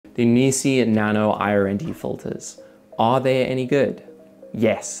The NiSi Nano IRND filters. Are they any good?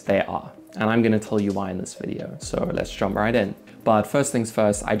 Yes, they are. And I'm going to tell you why in this video. So let's jump right in. But first things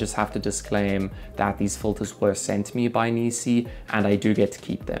first, I just have to disclaim that these filters were sent to me by NiSi and I do get to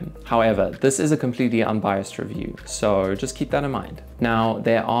keep them. However, this is a completely unbiased review, so just keep that in mind. Now,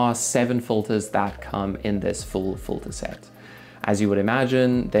 there are 7 filters that come in this full filter set. As you would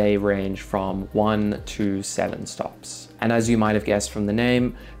imagine, they range from 1 to 7 stops. And as you might have guessed from the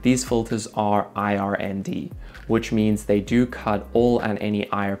name, these filters are IRND, which means they do cut all and any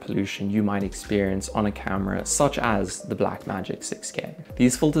IR pollution you might experience on a camera, such as the Blackmagic 6K.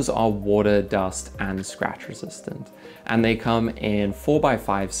 These filters are water, dust, and scratch resistant, and they come in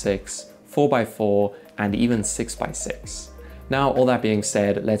 4x5.6, 4x4, and even 6x6. Now, all that being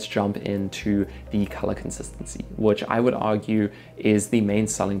said, let's jump into the color consistency, which I would argue is the main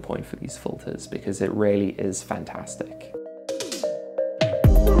selling point for these filters because it really is fantastic.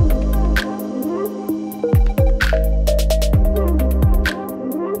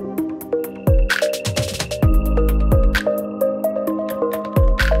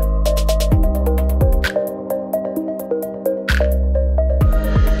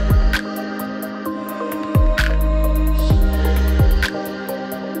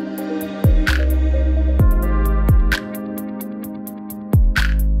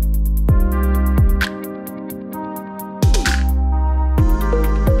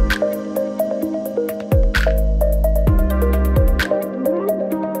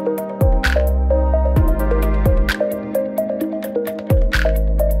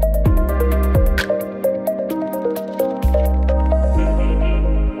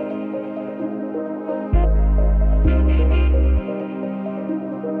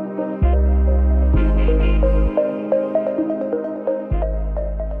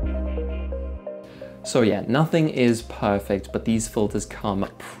 So yeah, nothing is perfect, but these filters come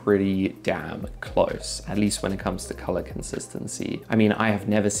pretty damn close, at least when it comes to color consistency. I mean, I have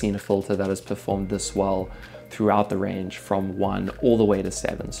never seen a filter that has performed this well throughout the range from 1 all the way to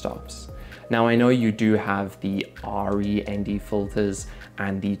 7 stops. Now, I know you do have the RE-ND filters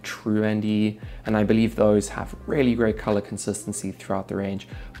and the True ND, and I believe those have really great color consistency throughout the range,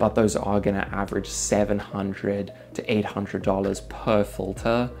 but those are gonna average $700 to $800 per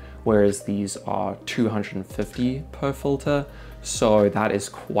filter, whereas these are $250 per filter. So that is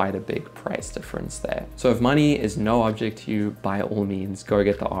quite a big price difference there. So if money is no object to you, by all means, go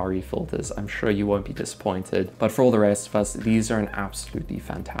get the RE filters. I'm sure you won't be disappointed. But for all the rest of us, these are an absolutely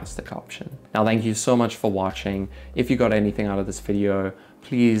fantastic option. Now, thank you so much for watching. If you got anything out of this video,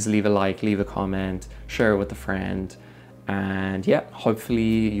 please leave a like, leave a comment, share it with a friend. And yeah,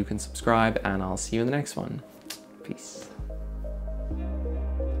 hopefully you can subscribe and I'll see you in the next one. Peace.